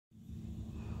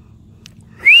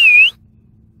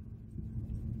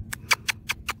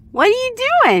What are you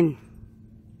doing?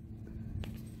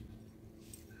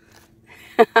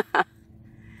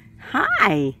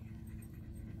 Hi.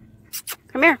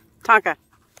 Come here, Tonka.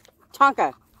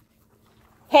 Tonka.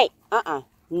 Hey,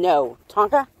 no.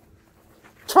 Tonka.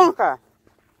 Tonka.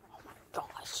 Oh my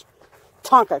gosh.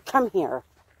 Tonka, come here.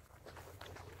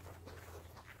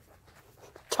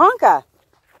 Tonka.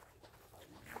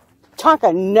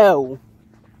 Tonka, no.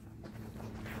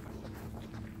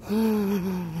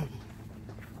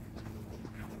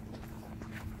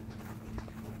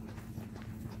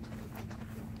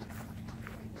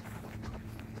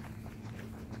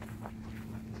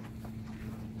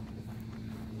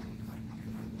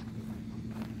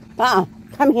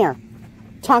 Come here.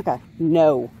 Tonka,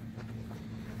 no.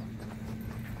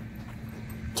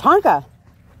 Tonka.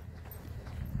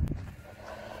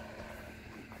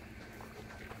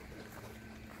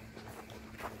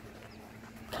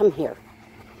 Come here.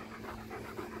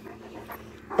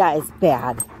 That is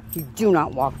bad. You do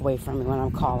not walk away from me when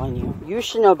I'm calling you. You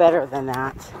should know better than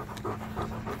that.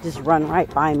 Just run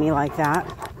right by me like that.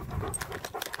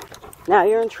 Now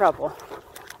you're in trouble.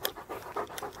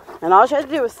 And all you had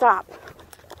to do was stop.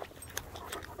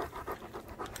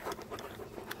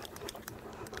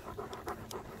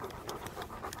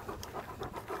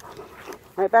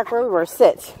 Right back where we were.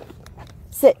 Sit.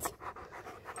 Sit.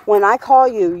 When I call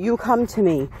you, you come to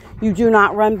me. You do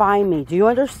not run by me. Do you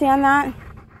understand that?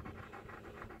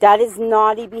 That is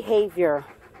naughty behavior.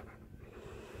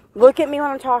 Look at me when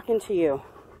I'm talking to you.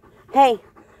 Hey,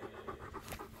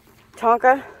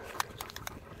 Tonka,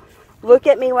 look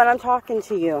at me when I'm talking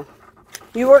to you.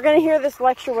 You are going to hear this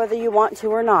lecture whether you want to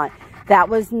or not. That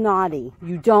was naughty.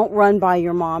 You don't run by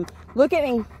your mom. Look at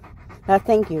me.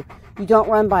 Thank you. You don't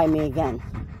run by me again.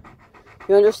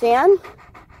 You understand?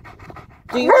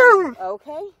 Do you?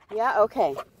 Okay. Yeah,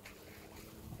 okay.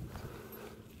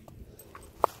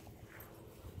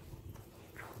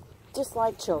 Just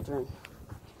like children.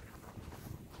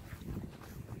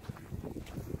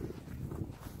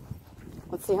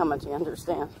 Let's see how much he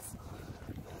understands.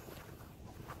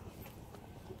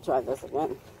 Try this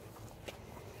again.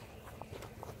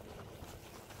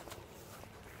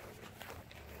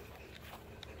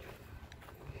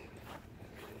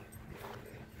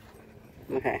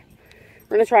 Okay.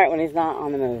 We're going to try it when he's not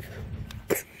on the move.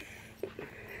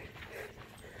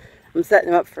 I'm setting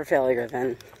him up for failure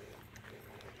then.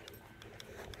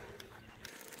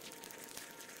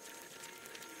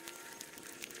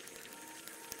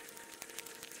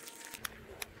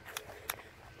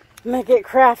 I'm going to get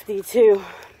crafty too.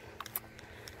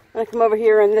 I'm going to come over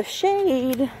here in the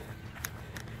shade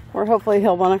where hopefully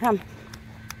he'll want to come.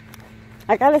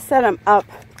 I got to set him up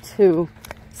to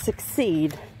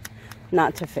succeed,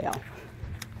 not to fail.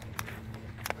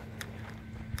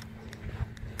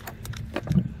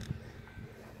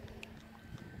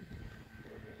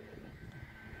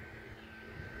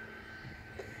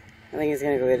 I think he's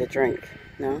going to go get a drink.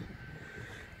 No?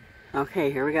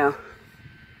 Okay, here we go.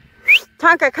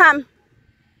 Tonka, come.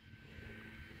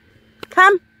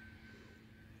 Come.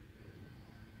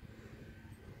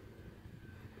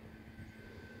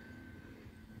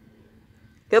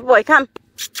 Good boy, come.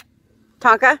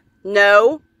 Tonka,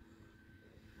 no.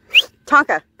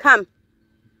 Tonka, come.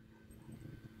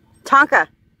 Tonka.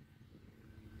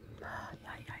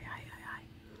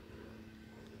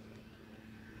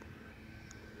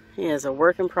 He is a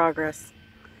work in progress.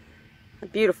 A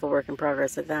beautiful work in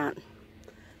progress at that.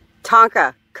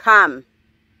 Tonka, come.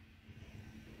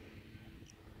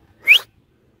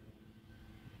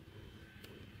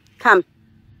 Come.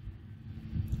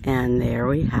 And there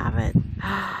we have it.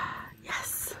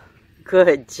 Yes.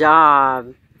 Good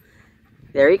job.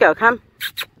 There you go. Come.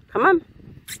 Come on.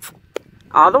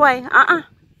 All the way.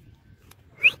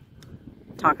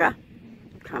 Tonka.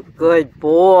 Come. Good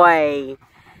boy.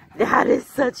 That is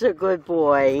such a good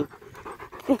boy.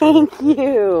 Thank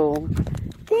you.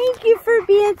 Thank you for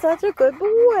being such a good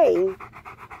boy.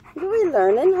 You're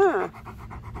learning, huh?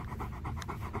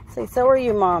 Say, so are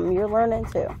you, Mom. You're learning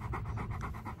too.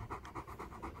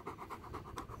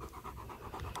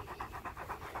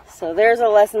 So there's a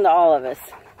lesson to all of us.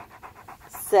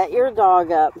 Set your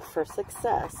dog up for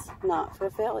success, not for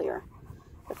failure.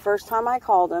 The first time I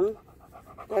called him,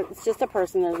 it's just a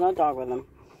person, there's no dog with him.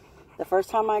 The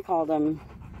first time I called him,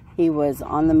 he was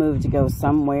on the move to go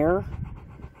somewhere,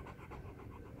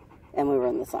 and we were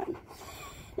in the sun.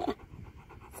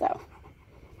 So,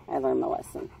 I learned my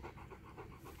lesson.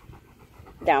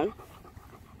 Down.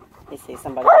 You see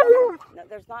somebody. No,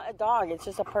 there's not a dog, it's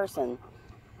just a person.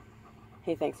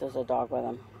 He thinks there's a dog with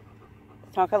him.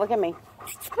 Tonka, look at me.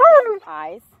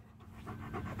 Eyes.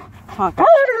 Tonka.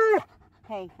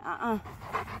 Hey,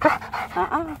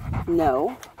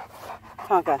 no.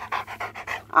 Tonka,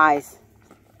 eyes.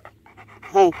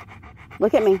 Hey,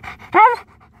 look at me.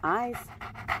 Eyes.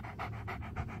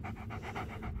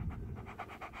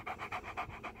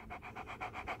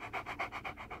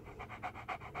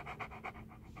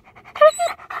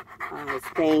 Eyes,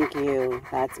 thank you.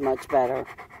 That's much better.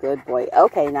 Good boy.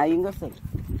 Okay, now you can go sleep.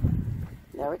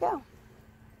 There we go.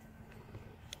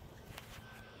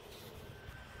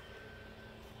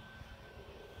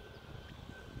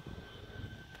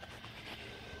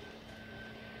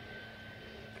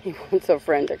 He wants a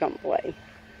friend to come play.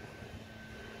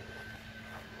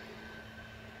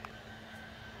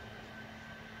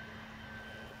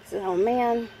 He said, oh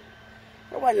man,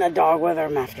 there wasn't a dog with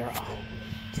him after all.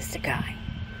 Just a guy.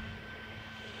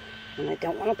 And I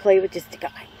don't want to play with just a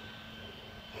guy.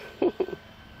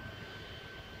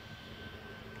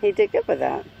 He did good with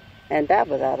that. And bad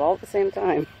with that all at the same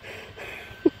time.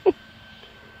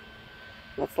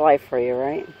 That's life for you,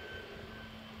 right?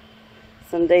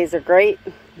 Some days are great,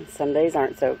 and some days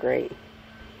aren't so great.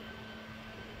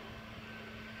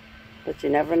 But you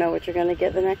never know what you're going to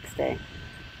get the next day.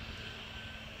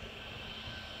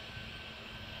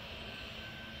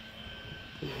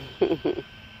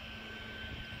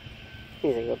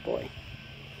 He's a good boy.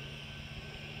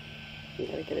 You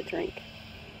gotta get a drink.